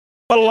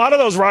But a lot of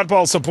those Ron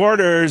Paul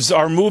supporters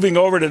are moving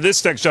over to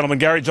this next gentleman,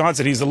 Gary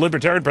Johnson. He's the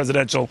Libertarian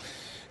presidential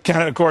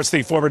candidate, of course,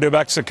 the former New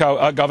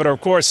Mexico governor,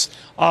 of course,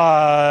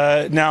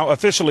 now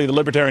officially the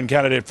Libertarian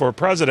candidate for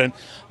president.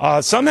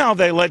 Somehow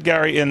they let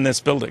Gary in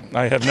this building.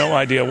 I have no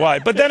idea why.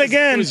 But then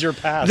again,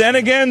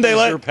 they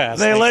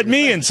let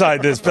me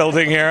inside this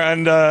building here,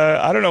 and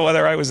I don't know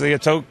whether I was the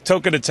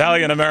token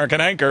Italian American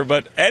anchor,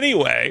 but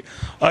anyway,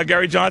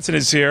 Gary Johnson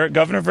is here.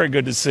 Governor, very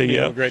good to see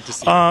you. Great to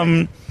see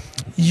you.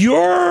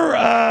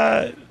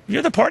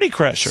 You're the party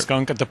crasher.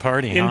 Skunk at the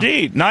party, huh?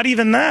 Indeed. Not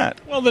even that.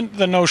 Well,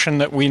 the notion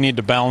that we need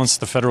to balance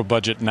the federal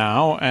budget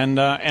now and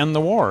end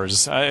the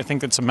wars. I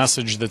think it's a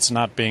message that's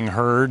not being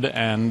heard,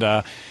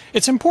 and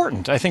it's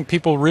important. I think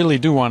people really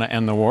do want to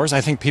end the wars.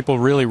 I think people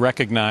really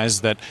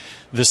recognize that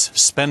this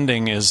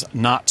spending is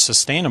not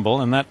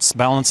sustainable, and that's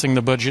balancing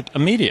the budget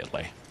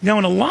immediately. Now,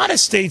 in a lot of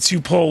states,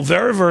 you poll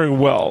very, very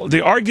well.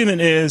 The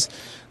argument is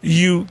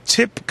you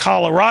tip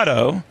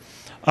Colorado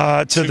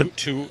I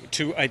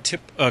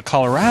tip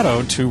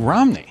Colorado to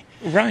Romney.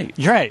 Right.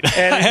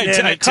 And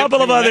in a couple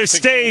of other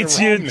states,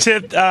 you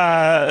tipped to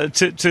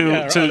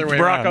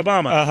Barack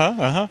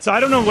Obama. So I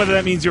don't know whether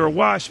that means you're a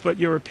wash, but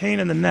you're a pain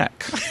in the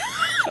neck.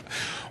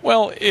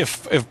 Well,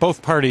 if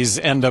both parties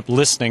end up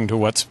listening to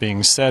what's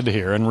being said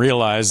here and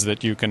realize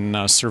that you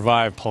can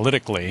survive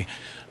politically,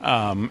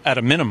 at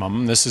a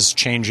minimum, this is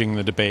changing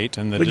the debate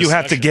and the discussion. You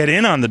have to get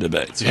in on the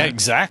debates. Right? Yeah,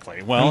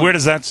 exactly. Well, and where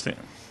does that stand?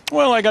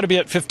 Well, I got to be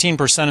at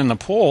 15% in the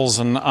polls,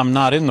 and I'm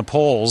not in the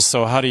polls.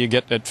 So how do you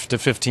get to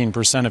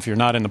 15% if you're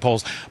not in the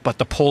polls? But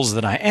the polls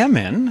that I am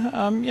in,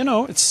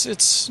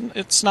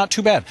 it's not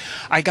too bad.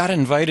 I got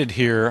invited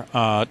here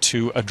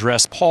to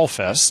address Paul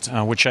Fest,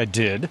 which I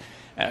did,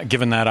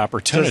 given that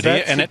opportunity.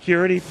 Does that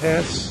security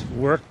pass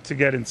work to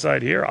get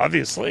inside here?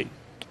 Obviously,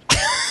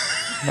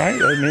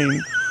 right? I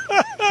mean,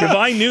 if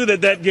I knew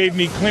that gave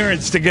me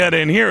clearance to get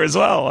in here as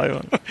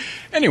well.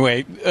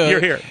 Anyway,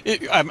 you're here.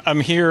 I'm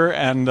here,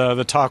 and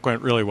the talk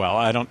went really well.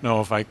 I don't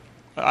know if I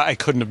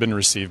couldn't have been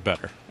received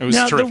better. It was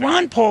terrific. The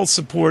Ron Paul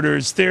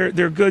supporters, they're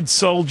good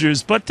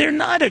soldiers, but they're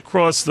not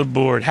across the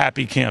board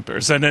happy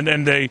campers, and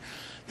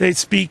they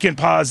speak in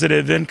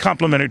positive and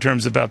complimentary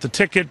terms about the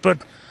ticket. But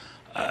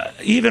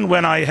even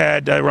when I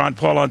had Ron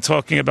Paul on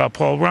talking about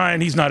Paul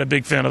Ryan, he's not a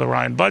big fan of the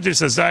Ryan budget. He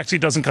says it actually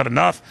doesn't cut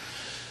enough.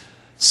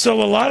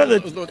 So a lot of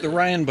the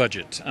Ryan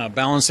budget,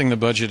 balancing the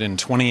budget in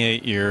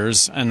 28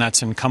 years, and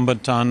that's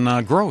incumbent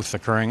on growth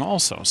occurring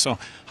also. So how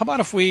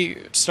about if we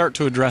start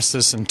to address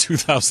this in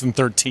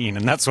 2013,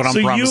 and that's what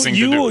I'm promising to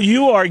do.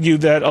 You argue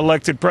that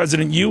elected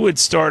president, you would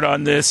start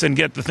on this and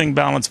get the thing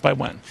balanced by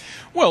when?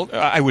 Well,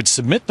 I would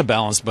submit the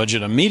balanced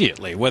budget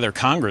immediately, whether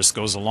Congress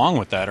goes along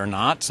with that or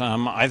not.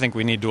 I think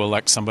we need to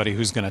elect somebody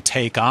who's going to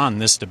take on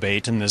this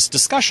debate and this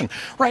discussion.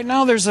 Right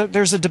now, there's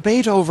a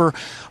debate over,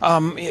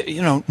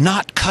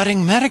 not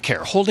cutting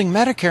Medicare, holding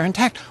Medicare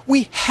intact.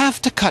 We have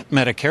to cut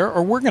Medicare,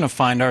 or we're going to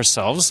find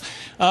ourselves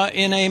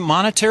in a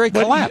monetary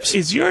collapse.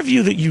 Is your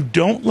view that you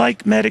don't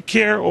like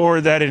Medicare,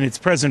 or that in its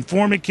present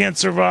form it can't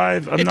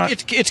survive?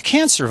 It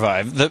can't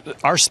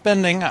survive. Our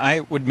spending,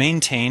 I would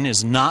maintain,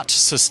 is not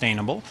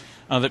sustainable.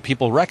 That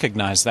people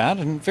recognize that,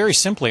 and very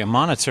simply, a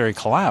monetary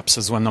collapse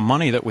is when the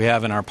money that we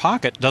have in our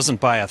pocket doesn't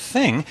buy a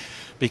thing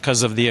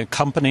because of the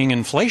accompanying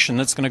inflation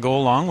that's going to go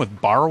along with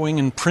borrowing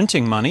and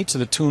printing money to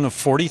the tune of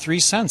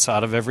 43 cents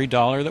out of every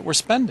dollar that we're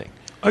spending.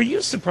 Are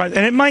you surprised?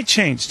 And it might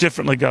change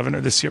differently,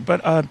 Governor, this year,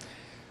 but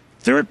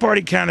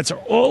third-party candidates are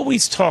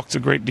always talked a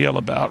great deal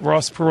about.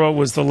 Ross Perot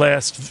was the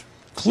last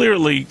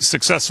clearly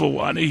successful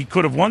one. He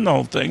could have won the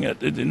whole thing. It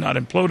did not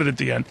imploded at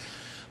the end.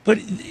 But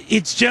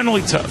it's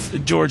generally tough.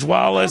 George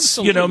Wallace,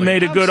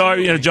 made a good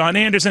argument. John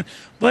Anderson,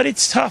 but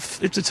it's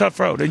tough. It's a tough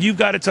road, and you've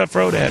got a tough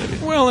road ahead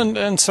of you. Well,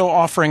 and so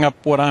offering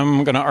up what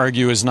I'm going to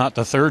argue is not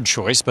the third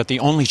choice, but the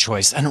only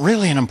choice. And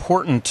really, an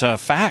important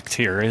fact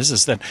here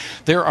is that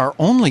there are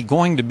only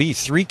going to be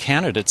 3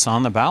 candidates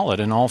on the ballot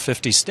in all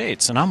 50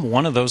 states, and I'm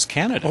one of those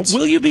candidates.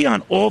 Will you be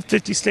on all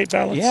 50 state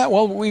ballots? Yeah.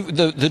 Well,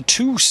 the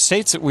 2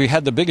 states that we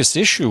had the biggest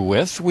issue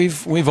with,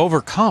 we've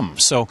overcome.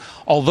 So,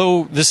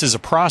 although this is a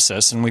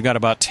process, and we've got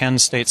about 10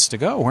 states to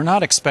go, we're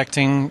not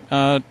expecting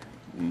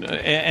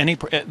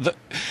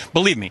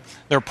believe me,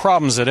 there are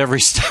problems at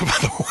every step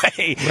of the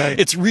way. Right.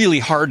 It's really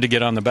hard to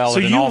get on the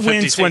ballot in all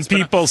 50 states. So you wince when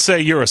people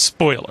say you're a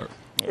spoiler.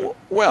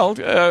 Well,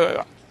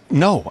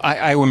 no,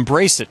 I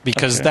embrace it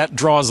because that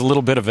draws a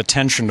little bit of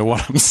attention to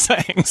what I'm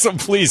saying. So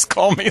please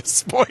call me a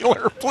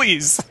spoiler,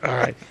 please. All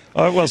right.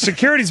 Well,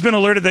 security's been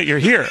alerted that you're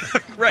here.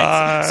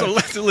 Right.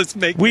 So let's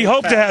make. We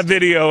hope to have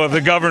video of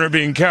the governor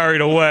being carried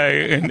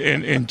away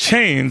in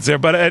chains there,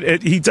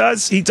 but he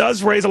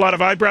does raise a lot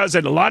of eyebrows,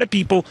 and a lot of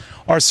people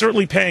are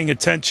certainly paying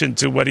attention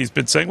to what he's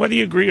been saying, whether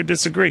you agree or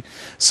disagree.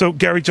 So,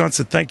 Gary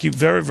Johnson, thank you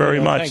very,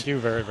 very much. Thank you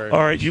very, very much.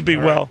 All right, you be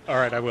well. All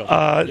right, I will.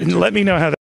 And let me know how that.